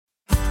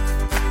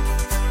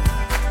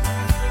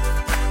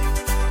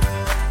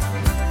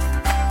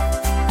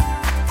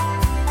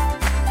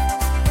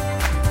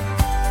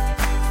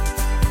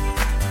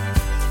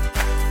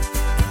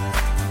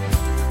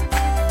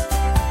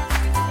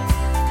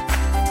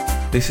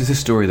This is a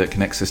story that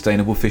connects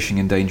sustainable fishing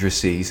in dangerous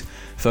seas,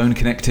 phone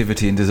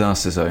connectivity in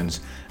disaster zones,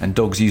 and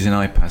dogs using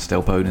iPads to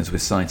help owners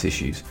with sight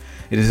issues.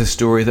 It is a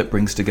story that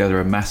brings together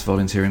a mass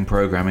volunteering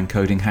program and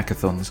coding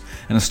hackathons,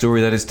 and a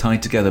story that is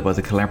tied together by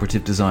the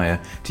collaborative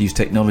desire to use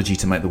technology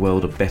to make the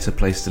world a better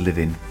place to live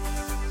in.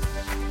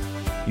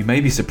 You may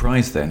be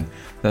surprised then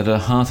that at the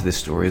heart of this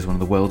story is one of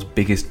the world's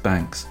biggest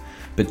banks.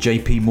 But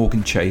JP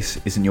Morgan Chase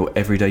isn't your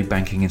everyday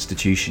banking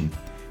institution.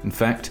 In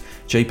fact,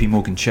 JP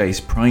Morgan Chase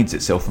prides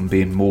itself on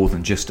being more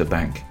than just a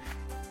bank.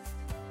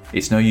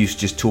 It's no use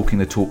just talking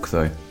the talk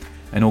though.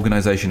 An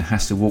organisation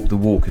has to walk the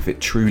walk if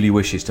it truly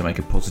wishes to make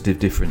a positive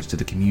difference to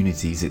the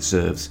communities it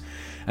serves.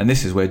 And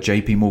this is where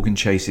JP Morgan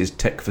Chase's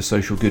Tech for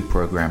Social Good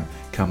programme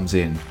comes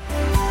in.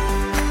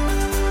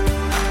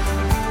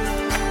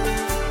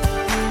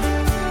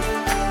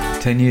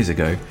 "10 years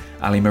ago,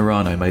 Ali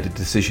Marano made a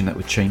decision that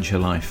would change her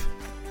life.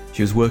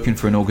 She was working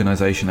for an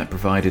organisation that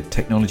provided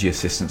technology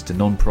assistance to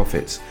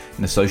non-profits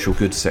in the social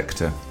goods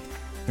sector.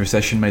 The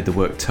recession made the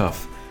work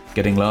tough.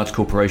 Getting large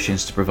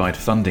corporations to provide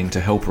funding to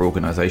help her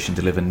organisation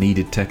deliver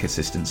needed tech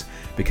assistance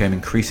became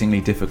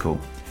increasingly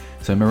difficult.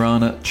 So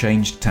Marana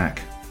changed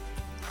tack.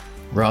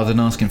 Rather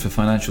than asking for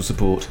financial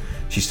support,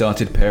 she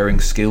started pairing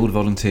skilled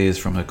volunteers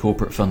from her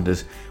corporate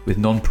funders with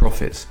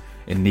non-profits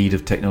in need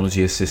of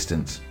technology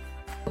assistance.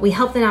 We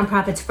helped the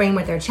nonprofits frame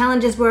what their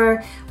challenges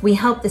were. We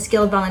helped the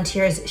skilled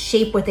volunteers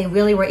shape what they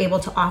really were able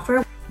to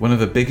offer. One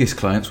of her biggest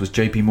clients was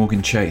JP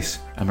Morgan Chase,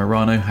 and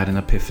Marano had an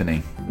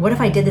epiphany. What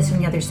if I did this from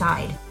the other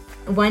side?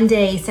 One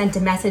day sent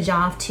a message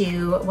off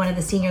to one of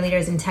the senior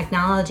leaders in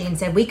technology and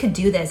said, we could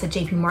do this at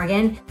JP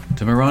Morgan.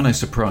 To Marano's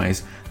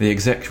surprise, the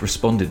exec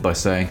responded by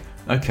saying,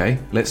 "Okay,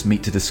 let's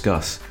meet to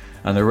discuss."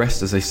 And the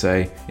rest, as they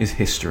say, is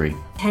history.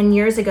 10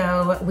 years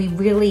ago, we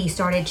really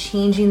started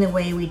changing the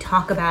way we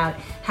talk about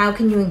how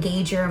can you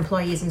engage your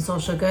employees in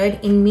social good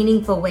in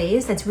meaningful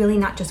ways that's really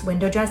not just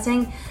window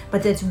dressing,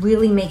 but that's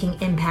really making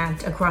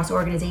impact across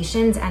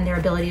organizations and their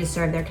ability to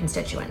serve their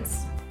constituents.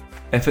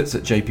 Efforts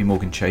at JP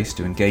Morgan Chase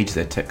to engage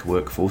their tech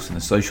workforce in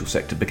the social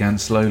sector began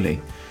slowly.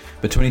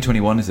 But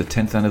 2021 is the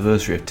 10th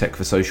anniversary of Tech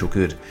for Social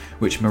Good,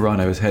 which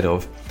Marano is head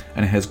of,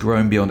 and it has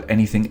grown beyond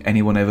anything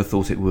anyone ever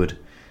thought it would.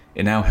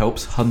 It now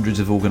helps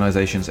hundreds of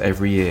organisations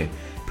every year,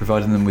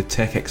 providing them with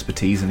tech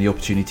expertise and the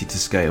opportunity to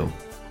scale.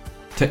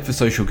 Tech for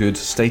Social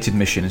Good's stated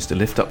mission is to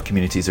lift up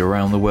communities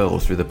around the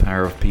world through the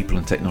power of people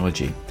and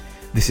technology.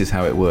 This is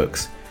how it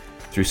works.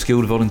 Through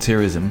skilled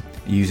volunteerism,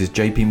 it uses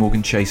JP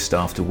Morgan Chase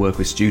staff to work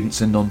with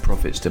students and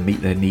non-profits to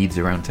meet their needs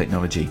around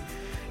technology.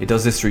 It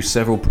does this through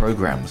several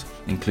programs,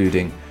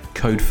 including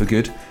Code for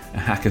Good, a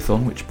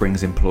hackathon which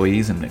brings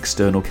employees and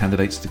external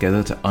candidates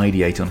together to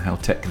ideate on how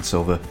tech can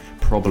solve a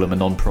problem a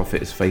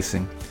non-profit is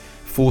facing.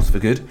 Force for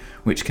Good,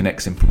 which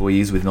connects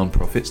employees with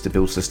non-profits to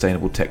build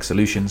sustainable tech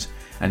solutions,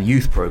 and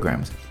youth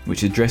programs,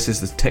 which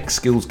addresses the tech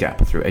skills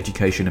gap through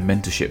education and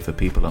mentorship for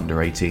people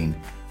under 18.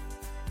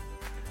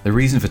 The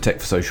reason for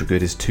Tech for Social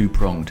Good is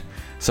two-pronged.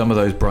 Some of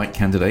those bright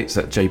candidates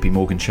that JP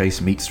Morgan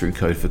Chase meets through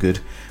Code for Good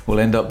will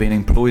end up being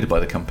employed by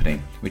the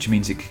company, which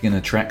means it can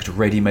attract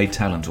ready-made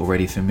talent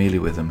already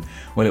familiar with them,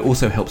 while it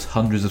also helps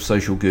hundreds of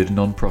social good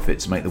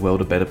non-profits make the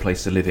world a better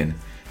place to live in.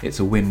 It's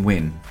a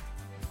win-win.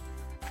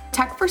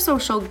 Tech for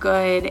Social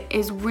Good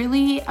is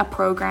really a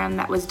program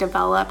that was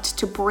developed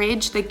to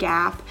bridge the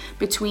gap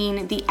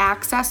between the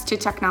access to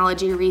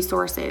technology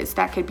resources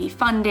that could be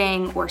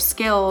funding or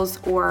skills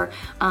or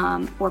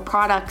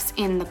products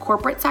in the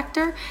corporate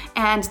sector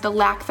and the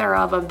lack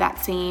thereof of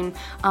that same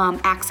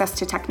access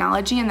to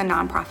technology in the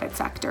nonprofit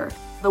sector.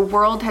 The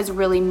world has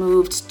really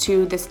moved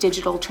to this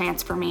digital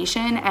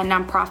transformation, and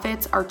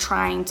nonprofits are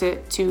trying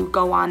to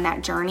go on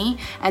that journey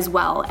as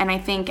well. And I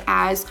think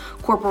as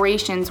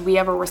corporations, we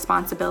have a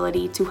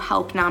responsibility to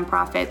help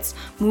nonprofits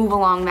move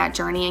along that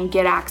journey and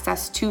get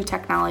access to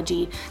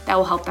technology that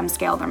will help them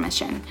scale their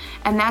mission.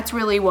 And that's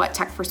really what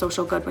Tech for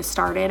Social Good was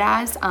started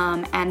as,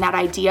 and that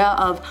idea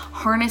of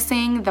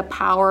harnessing the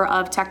power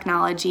of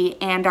technology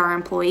and our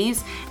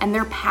employees and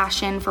their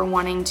passion for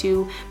wanting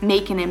to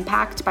make an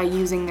impact by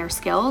using their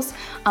skills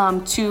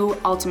to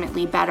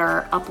ultimately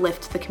better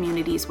uplift the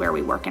communities where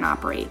we work and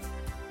operate.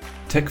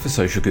 Tech for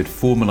Social Good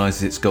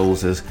formalises its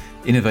goals as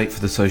innovate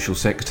for the social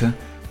sector,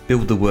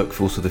 build the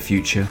workforce of the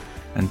future,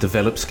 and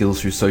develop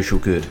skills through social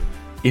good.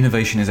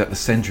 Innovation is at the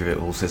centre of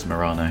it all, says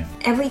Marano.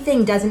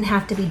 Everything doesn't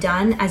have to be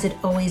done as it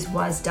always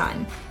was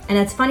done. And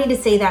it's funny to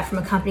say that from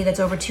a company that's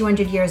over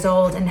 200 years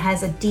old and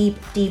has a deep,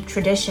 deep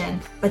tradition.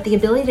 But the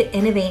ability to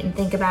innovate and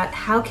think about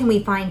how can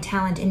we find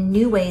talent in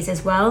new ways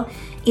as well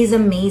is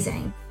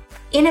amazing.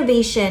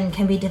 Innovation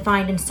can be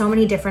defined in so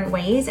many different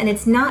ways, and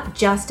it's not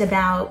just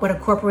about what a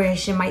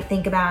corporation might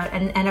think about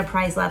at an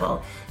enterprise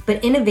level,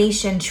 but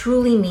innovation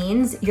truly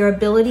means your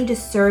ability to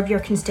serve your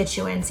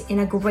constituents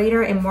in a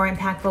greater and more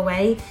impactful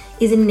way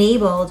is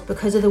enabled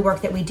because of the work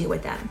that we do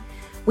with them.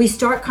 We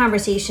start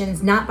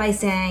conversations not by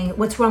saying,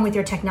 what's wrong with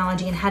your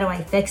technology and how do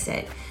I fix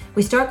it?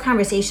 We start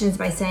conversations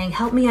by saying,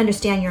 help me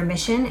understand your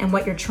mission and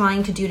what you're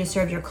trying to do to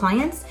serve your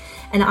clients,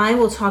 and I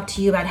will talk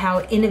to you about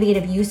how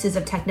innovative uses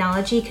of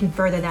technology can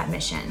further that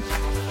mission.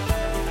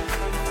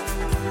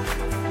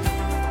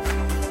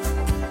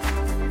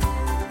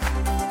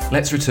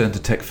 Let's return to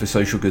Tech for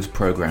Social Good's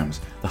programs,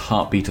 the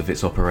heartbeat of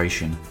its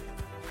operation.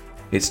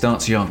 It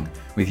starts young,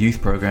 with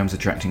youth programs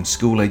attracting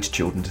school-aged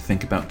children to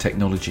think about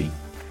technology.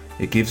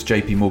 It gives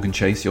JP Morgan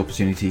Chase the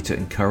opportunity to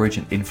encourage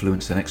and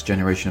influence the next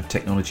generation of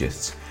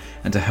technologists,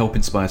 and to help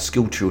inspire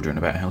school children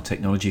about how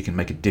technology can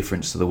make a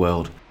difference to the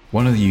world.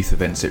 One of the youth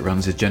events it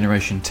runs is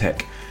Generation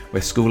Tech,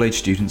 where school-aged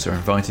students are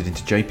invited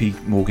into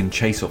JP Morgan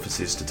Chase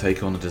offices to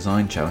take on the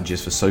design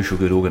challenges for social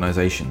good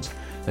organisations.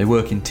 They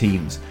work in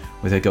teams,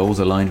 with their goals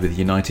aligned with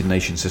United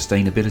Nations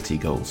sustainability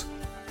goals.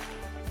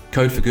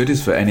 Code for Good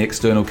is for any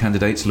external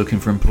candidates looking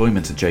for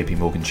employment at JP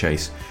Morgan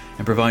Chase,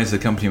 and provides the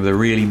company with a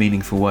really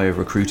meaningful way of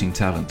recruiting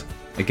talent.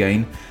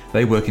 Again,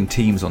 they work in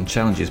teams on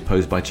challenges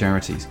posed by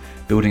charities,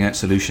 building out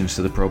solutions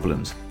to the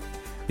problems.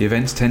 The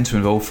events tend to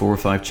involve 4 or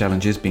 5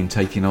 challenges being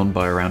taken on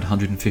by around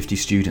 150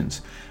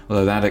 students,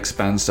 although that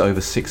expands to over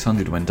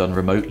 600 when done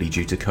remotely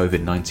due to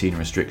COVID-19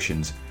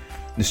 restrictions.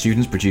 The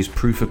students produce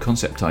proof of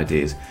concept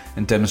ideas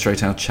and demonstrate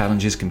how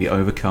challenges can be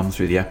overcome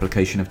through the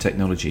application of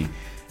technology,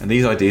 and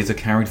these ideas are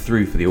carried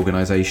through for the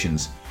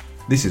organisations.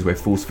 This is where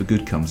Force for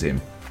Good comes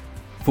in.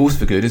 Force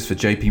for Good is for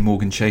JP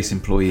Morgan Chase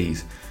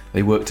employees.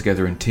 They work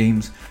together in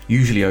teams,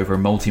 usually over a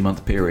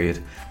multi-month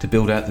period, to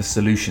build out the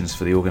solutions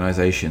for the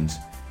organisations.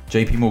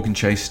 JP Morgan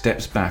Chase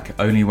steps back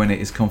only when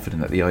it is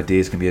confident that the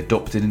ideas can be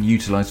adopted and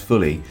utilised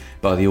fully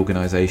by the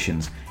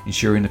organisations,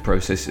 ensuring the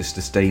process is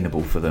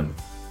sustainable for them.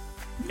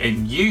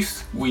 In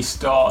youth, we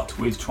start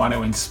with trying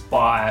to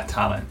inspire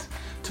talent,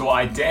 to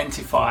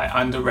identify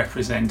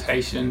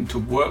underrepresentation, to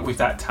work with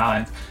that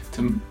talent,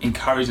 to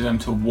encourage them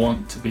to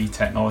want to be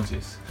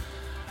technologists.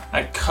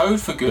 At Code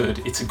for Good,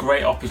 it's a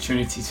great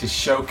opportunity to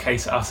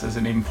showcase us as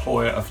an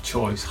employer of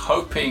choice,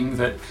 hoping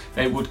that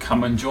they would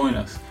come and join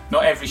us.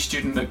 Not every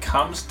student that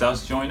comes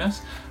does join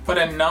us, but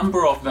a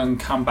number of them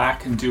come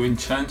back and do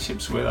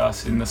internships with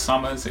us in the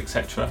summers,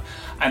 etc.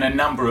 And a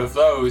number of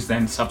those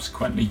then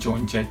subsequently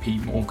join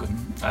JP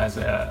Morgan as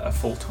a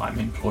full-time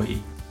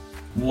employee.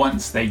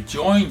 Once they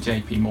join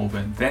JP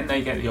Morgan, then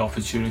they get the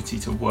opportunity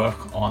to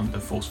work on the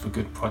Force for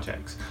Good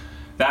projects.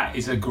 That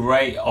is a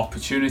great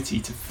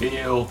opportunity to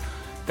feel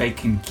they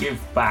can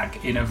give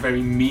back in a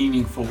very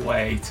meaningful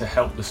way to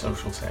help the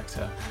social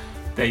sector.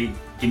 They,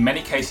 in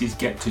many cases,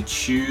 get to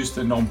choose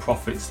the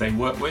non-profits they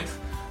work with,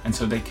 and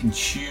so they can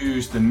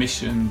choose the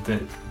mission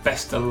that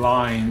best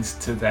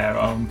aligns to their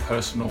own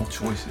personal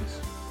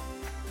choices.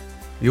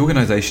 The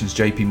organisations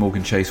JP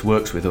Morgan Chase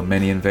works with are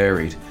many and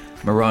varied.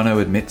 Murano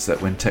admits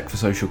that when Tech for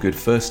Social Good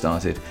first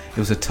started, it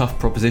was a tough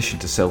proposition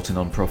to sell to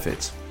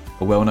non-profits.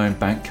 A well-known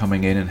bank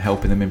coming in and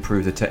helping them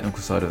improve the technical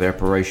side of their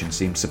operation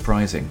seemed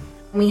surprising.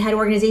 We had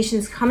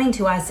organizations coming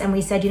to us and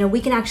we said,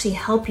 we can actually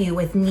help you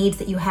with needs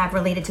that you have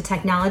related to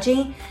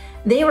technology.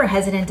 They were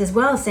hesitant as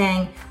well,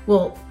 saying,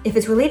 well, if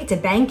it's related to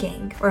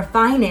banking or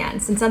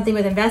finance and something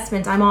with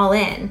investment, I'm all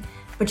in.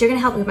 But you're going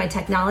to help me with my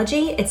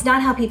technology? It's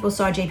not how people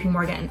saw JP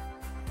Morgan.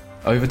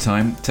 Over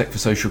time, Tech for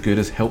Social Good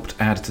has helped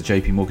add to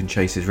JP Morgan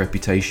Chase's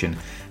reputation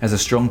as a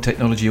strong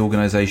technology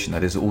organisation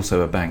that is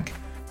also a bank.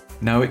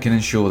 Now it can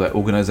ensure that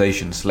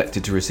organisations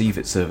selected to receive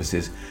its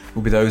services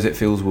will be those it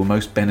feels will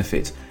most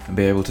benefit and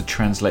be able to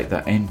translate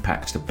that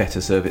impact to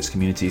better serve its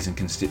communities and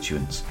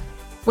constituents.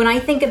 When I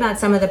think about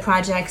some of the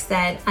projects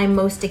that I'm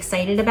most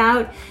excited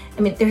about,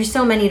 there's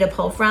so many to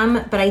pull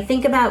from, but I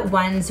think about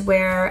ones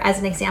where, as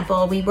an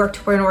example, we worked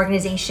for an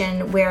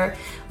organization where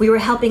we were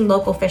helping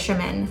local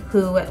fishermen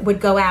who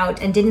would go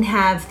out and didn't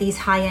have these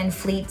high-end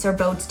fleets or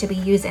boats to be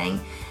using,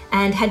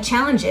 and had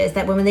challenges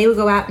that when they would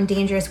go out in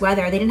dangerous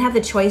weather, they didn't have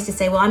the choice to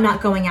say, well, I'm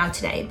not going out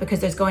today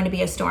because there's going to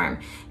be a storm.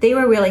 They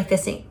were really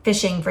fishing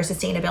for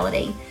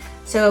sustainability.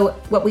 So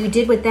what we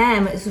did with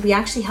them is we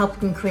actually helped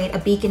them create a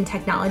beacon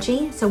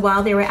technology. So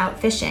while they were out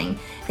fishing,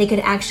 they could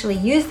actually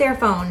use their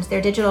phones,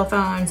 their digital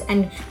phones,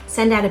 and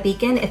send out a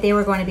beacon if they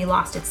were going to be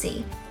lost at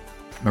sea.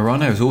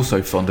 Murano is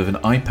also fond of an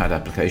iPad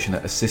application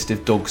that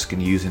assistive dogs can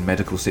use in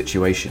medical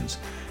situations.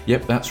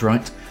 Yep, that's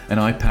right, an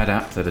iPad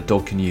app that a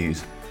dog can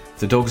use.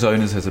 If the dog's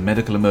owner has a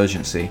medical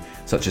emergency,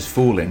 such as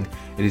falling,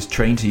 it is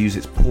trained to use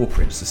its paw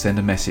prints to send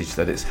a message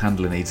that its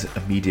handler needs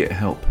immediate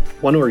help.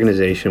 One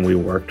organization we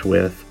worked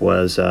with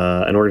was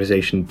an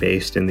organization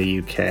based in the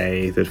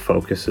UK that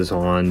focuses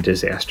on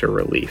disaster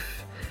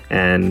relief.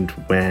 And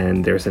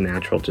when there's a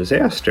natural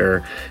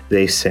disaster,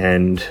 they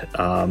send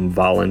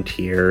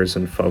volunteers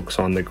and folks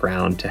on the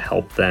ground to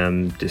help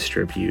them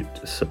distribute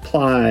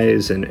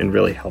supplies and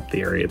really help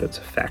the area that's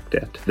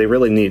affected. They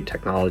really need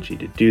technology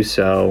to do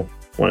so.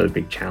 One of the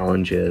big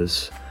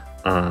challenges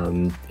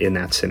in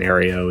that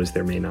scenario is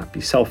there may not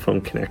be cell phone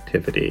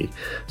connectivity.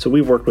 So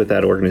we worked with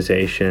that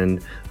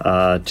organization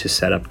to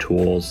set up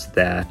tools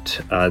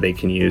that they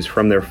can use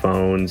from their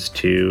phones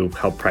to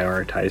help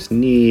prioritize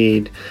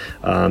need,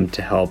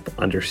 to help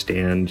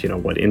understand,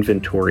 what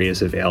inventory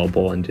is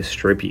available and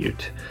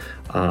distribute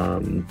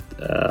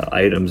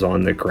items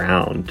on the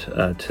ground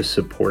to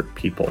support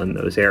people in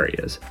those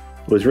areas.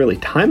 was really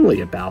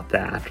timely about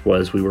that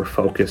was we were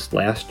focused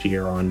last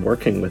year on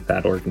working with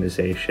that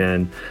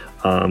organization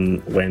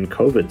when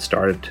COVID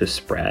started to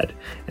spread,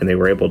 and they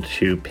were able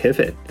to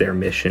pivot their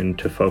mission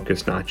to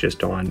focus not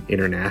just on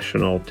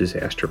international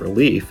disaster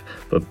relief,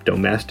 but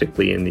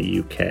domestically in the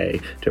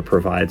UK to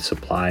provide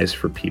supplies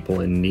for people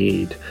in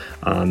need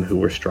who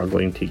were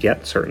struggling to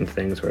get certain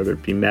things, whether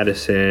it be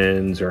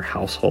medicines or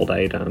household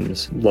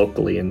items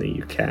locally in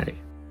the UK.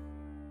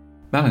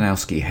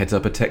 Malinowski heads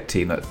up a tech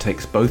team that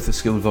takes both the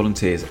skilled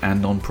volunteers and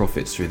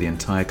non-profits through the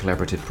entire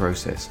collaborative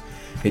process.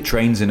 It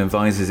trains and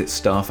advises its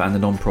staff and the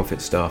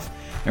non-profit staff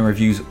and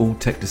reviews all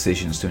tech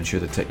decisions to ensure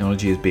the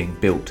technology is being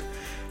built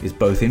is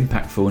both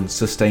impactful and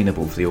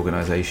sustainable for the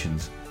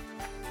organisations.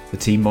 The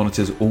team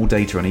monitors all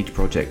data on each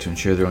project to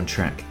ensure they're on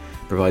track,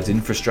 provides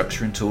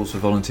infrastructure and tools for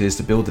volunteers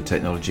to build the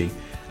technology,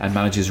 and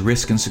manages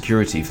risk and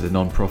security for the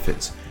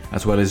non-profits,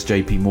 as well as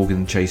JP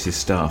Morgan Chase's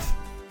staff.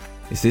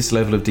 It's this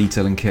level of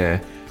detail and care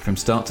from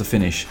start to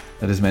finish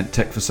that has meant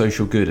Tech for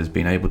Social Good has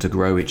been able to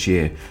grow each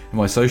year, and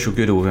why social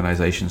good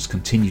organisations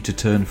continue to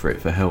turn for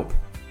it for help.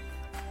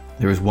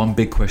 There is one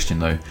big question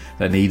though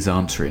that needs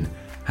answering.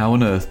 How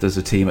on earth does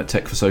the team at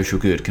Tech for Social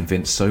Good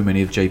convince so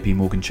many of JP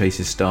Morgan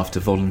Chase's staff to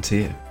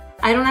volunteer?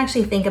 I don't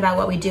actually think about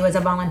what we do as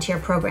a volunteer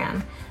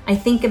program. I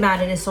think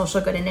about it as social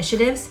good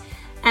initiatives,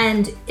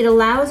 and it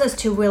allows us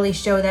to really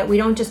show that we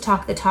don't just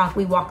talk the talk,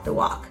 we walk the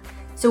walk.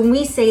 So when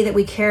we say that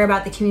we care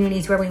about the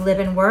communities where we live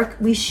and work,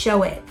 we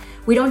show it.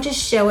 We don't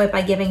just show it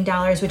by giving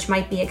dollars, which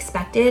might be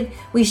expected.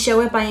 We show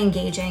it by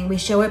engaging. We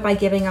show it by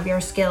giving of your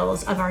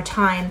skills, of our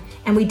time,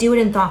 and we do it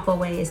in thoughtful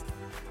ways.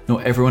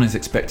 Not everyone is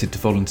expected to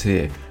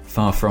volunteer.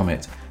 Far from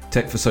it.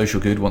 Tech for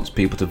Social Good wants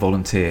people to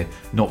volunteer,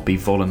 not be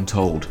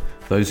voluntold.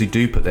 Those who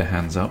do put their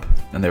hands up,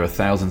 and there are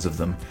thousands of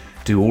them,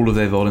 do all of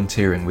their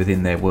volunteering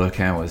within their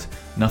work hours.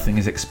 Nothing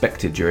is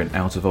expected during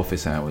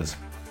out-of-office hours.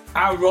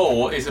 Our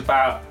role is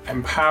about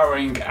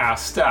empowering our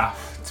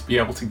staff to be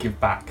able to give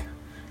back,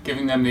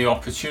 giving them the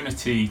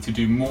opportunity to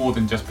do more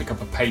than just pick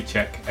up a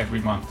paycheck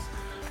every month.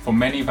 For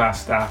many of our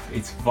staff,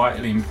 it's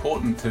vitally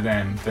important to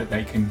them that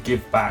they can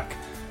give back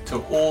to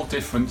all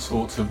different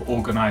sorts of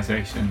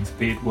organisations,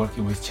 be it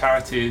working with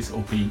charities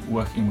or be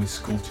working with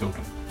school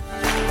children.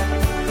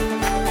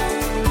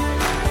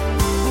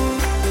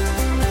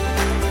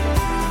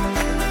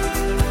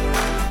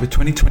 With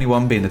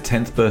 2021 being the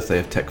 10th birthday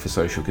of Tech for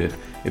Social Good,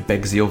 it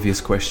begs the obvious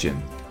question: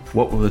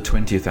 what will the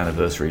 20th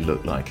anniversary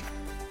look like?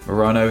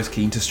 Murano is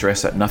keen to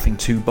stress that nothing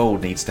too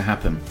bold needs to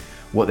happen.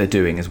 What they're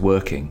doing is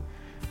working.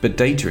 But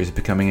data is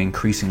becoming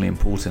increasingly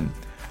important.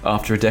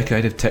 After a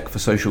decade of Tech for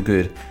Social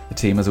Good, the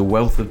team has a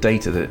wealth of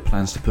data that it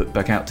plans to put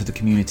back out to the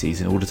communities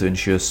in order to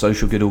ensure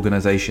social good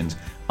organisations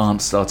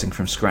aren't starting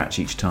from scratch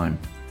each time.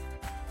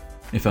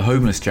 If a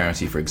homeless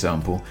charity, for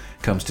example,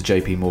 comes to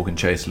JP Morgan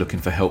Chase looking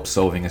for help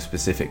solving a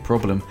specific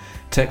problem,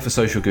 Tech for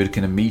Social Good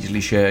can immediately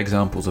share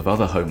examples of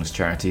other homeless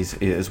charities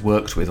it has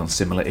worked with on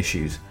similar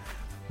issues.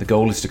 The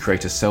goal is to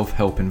create a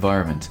self-help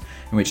environment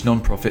in which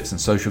non-profits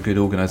and social good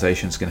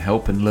organisations can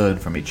help and learn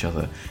from each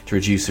other to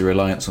reduce the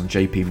reliance on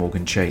JP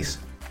Morgan Chase.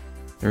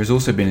 There has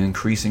also been an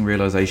increasing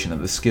realisation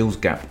that the skills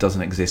gap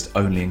doesn't exist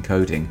only in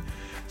coding.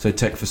 So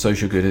Tech for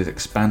Social Good has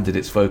expanded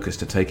its focus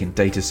to take in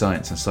data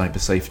science and cyber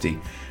safety,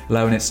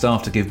 allowing its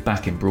staff to give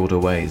back in broader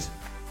ways.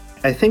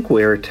 I think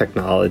where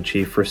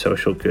technology for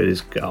social good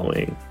is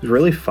going is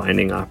really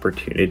finding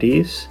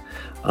opportunities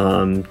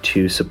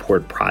to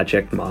support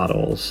project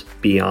models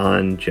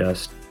beyond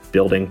just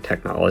building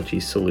technology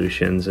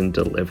solutions and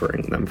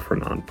delivering them for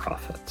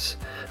nonprofits.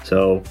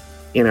 So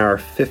in our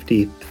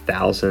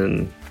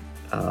 50,000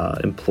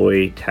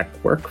 employee tech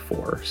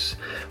workforce,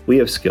 we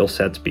have skill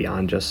sets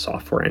beyond just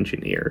software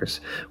engineers.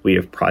 We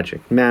have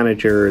project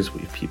managers,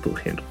 we have people who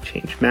handle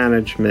change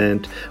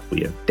management,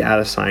 we have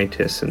data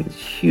scientists, and a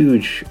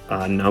huge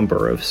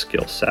number of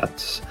skill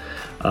sets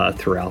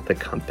throughout the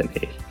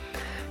company.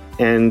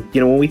 And,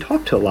 when we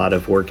talk to a lot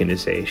of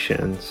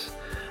organizations,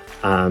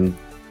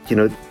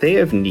 they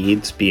have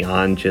needs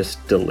beyond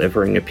just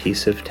delivering a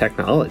piece of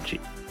technology.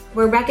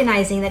 We're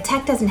recognizing that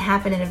tech doesn't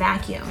happen in a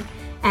vacuum.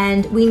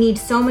 And we need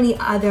so many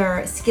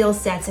other skill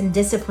sets and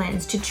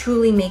disciplines to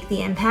truly make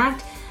the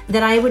impact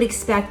that I would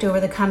expect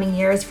over the coming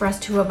years for us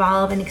to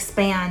evolve and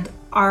expand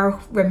our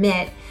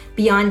remit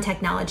beyond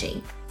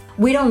technology.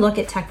 We don't look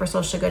at Tech for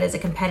Social Good as a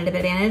competitive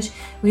advantage.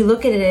 We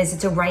look at it as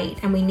it's a right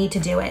and we need to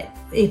do it.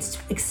 It's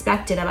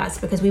expected of us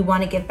because we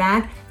want to give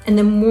back. And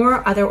the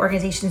more other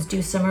organizations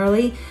do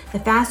similarly, the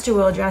faster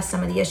we'll address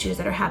some of the issues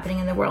that are happening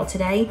in the world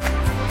today.